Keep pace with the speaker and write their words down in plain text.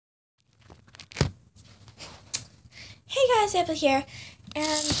Hey guys, April here,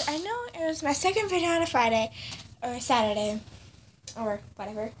 and I know it was my second video on a Friday, or Saturday, or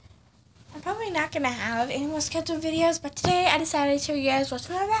whatever. I'm probably not going to have any more scheduled videos, but today I decided to show you guys what's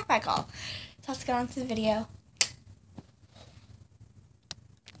in my backpack haul. So let's get on to the video.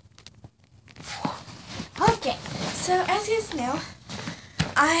 Okay, so as you guys know,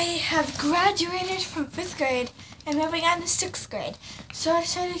 I have graduated from 5th grade and moving on to 6th grade. So I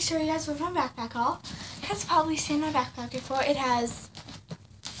decided to show you guys what's in my backpack haul. You guys probably seen my backpack before. It has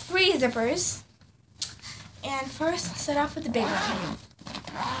 3 zippers. And first, let's start off with the big one,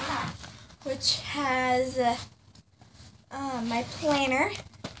 which has my planner.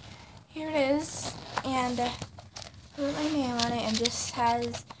 Here it is, and put my name on it, and just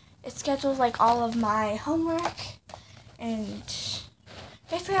has, it schedules like all of my homework, and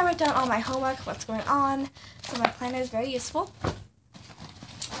basically I write down all my homework, what's going on, so my planner is very useful.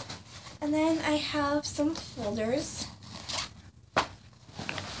 And then I have some folders.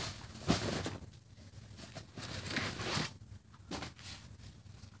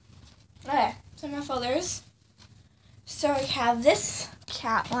 Okay, some more folders. So I have this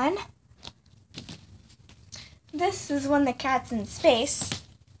cat one. This is when the cat's in space.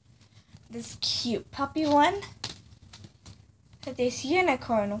 This cute puppy one. This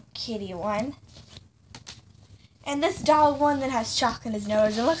unicorn kitty one. And this dog one that has chalk in his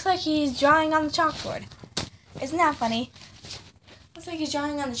nose. It looks like he's drawing on the chalkboard. Isn't that funny? Looks like he's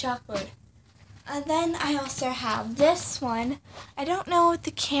drawing on the chalkboard. And then I also have this one. I don't know if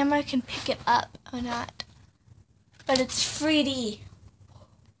the camera can pick it up or not, but it's 3D.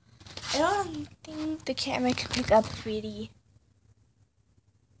 I don't think the camera can pick up 3D.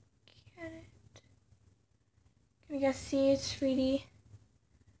 Can you guys see it's 3D?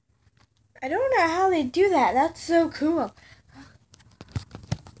 I don't know how they do that. That's so cool.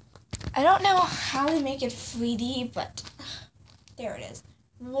 I don't know how they make it 3D, but there it is.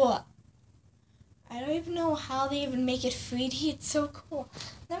 What? I don't even know how they even make it 3D. It's so cool.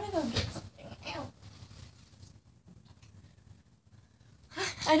 Let me go get something. Ew.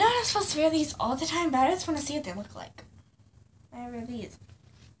 I know I'm not supposed to wear these all the time, but I just want to see what they look like. I wear these.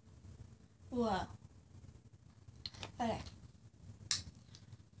 Whoa. Okay.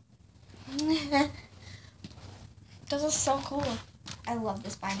 This is so cool. I love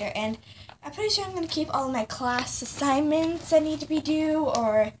this binder, and I'm pretty sure I'm going to keep all of my class assignments that need to be due,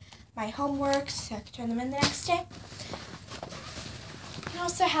 or my homework, so I can turn them in the next day. I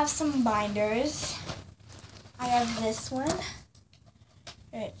also have some binders. I have this one.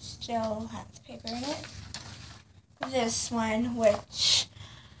 It still has paper in it. This one,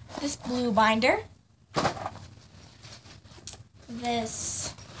 this blue binder.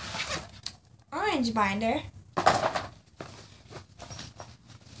 This orange binder.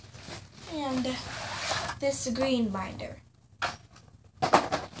 And this green binder.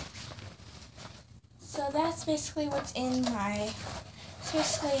 So that's basically what's in my, so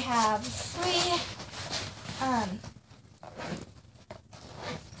basically have 3,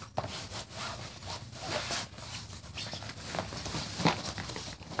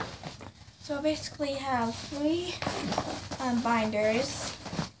 so I basically have 3 binders.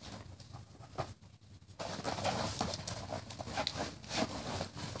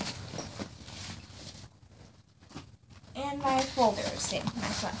 And my folders in my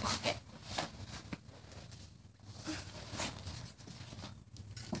front pocket.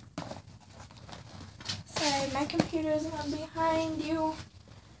 Sorry, my computer is one behind you.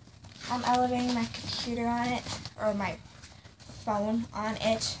 I'm elevating my computer on it, or my phone on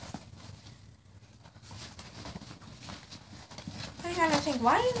it. I gotta think,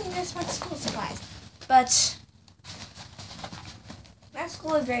 why didn't you guys want school supplies? But my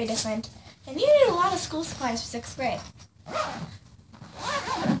school is very different, and you need a lot of school supplies for 6th grade.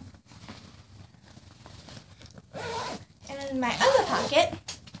 And in my other pocket,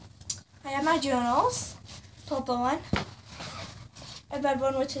 I have my journals, purple one, a red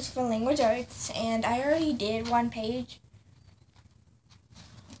one which is for language arts, and I already did 1 page,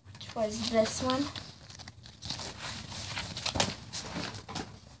 which was this one.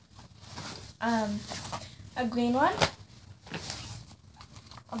 A green one,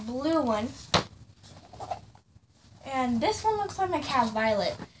 a blue one, and this one looks like my cat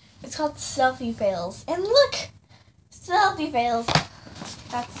Violet. It's called Selfie Fails. And look! Selfie Fails.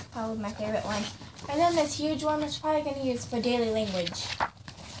 That's probably my favorite one. And then this huge one, which I'm probably going to use for daily language.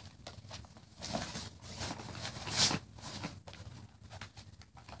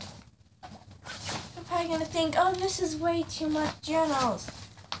 You're probably going to think, oh, this is way too much journals.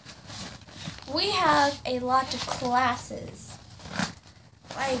 We have a lot of classes.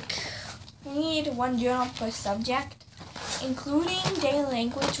 Like, we need 1 journal per subject. including daily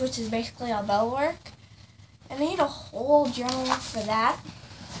language, which is basically all bell work. And I need a whole journal for that.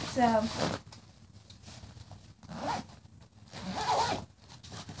 So,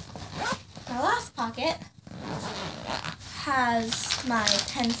 my last pocket has my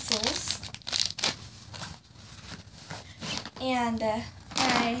pencils and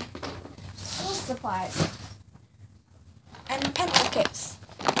my school supplies and pencil case.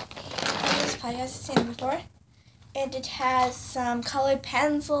 This probably has seen before. And it has some colored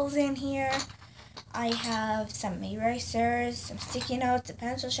pencils in here. I have some erasers, some sticky notes, some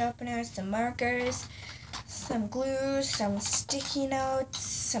pencil sharpeners, some markers, some glues, some sticky notes,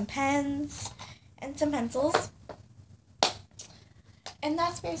 some pens, and some pencils. And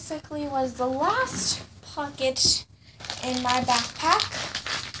that's basically was the last pocket in my backpack.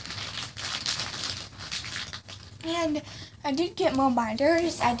 And I did get more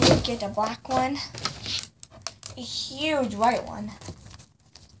binders. I did get a black one, a huge white one.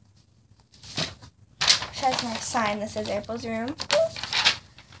 Has my sign that says April's room,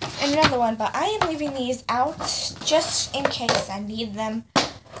 and another one, but I am leaving these out just in case I need them.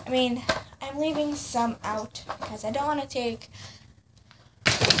 I mean, I'm leaving some out because I don't want to take,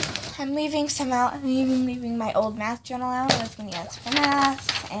 I'm leaving some out. I'm even leaving my old math journal out. I was going to use for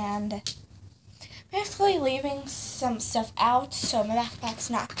math, and basically leaving some stuff out so my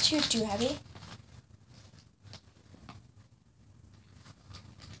backpack's not too heavy.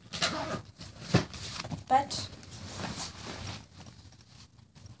 But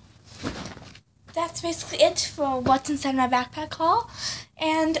that's basically it for what's inside my backpack haul.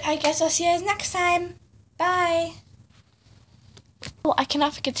 And I guess I'll see you guys next time. Bye. Oh, I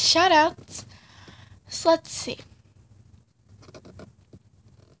cannot forget the shout outs. So let's see.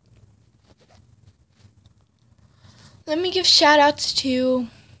 Let me give shout outs to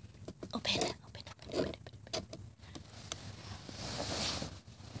open.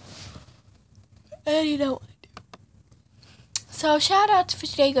 And you know what? So shout outs for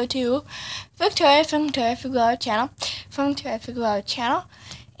today go to Victoria from Victoria Figueroa channel,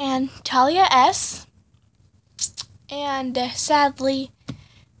 and Talia S. And sadly,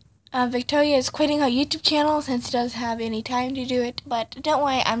 Victoria is quitting her YouTube channel since she doesn't have any time to do it. But don't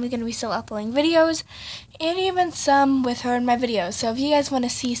worry, I'm going to be still uploading videos, and even some with her in my videos. So if you guys want to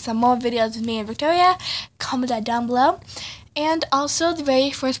see some more videos with me and Victoria, comment that down below. And also, the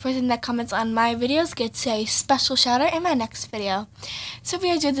very first person that comments on my videos gets a special shout out in my next video. So if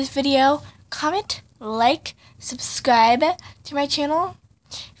you enjoyed this video, comment, like, subscribe to my channel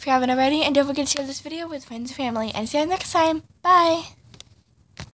if you haven't already, and don't forget to share this video with friends and family. And see you next time. Bye!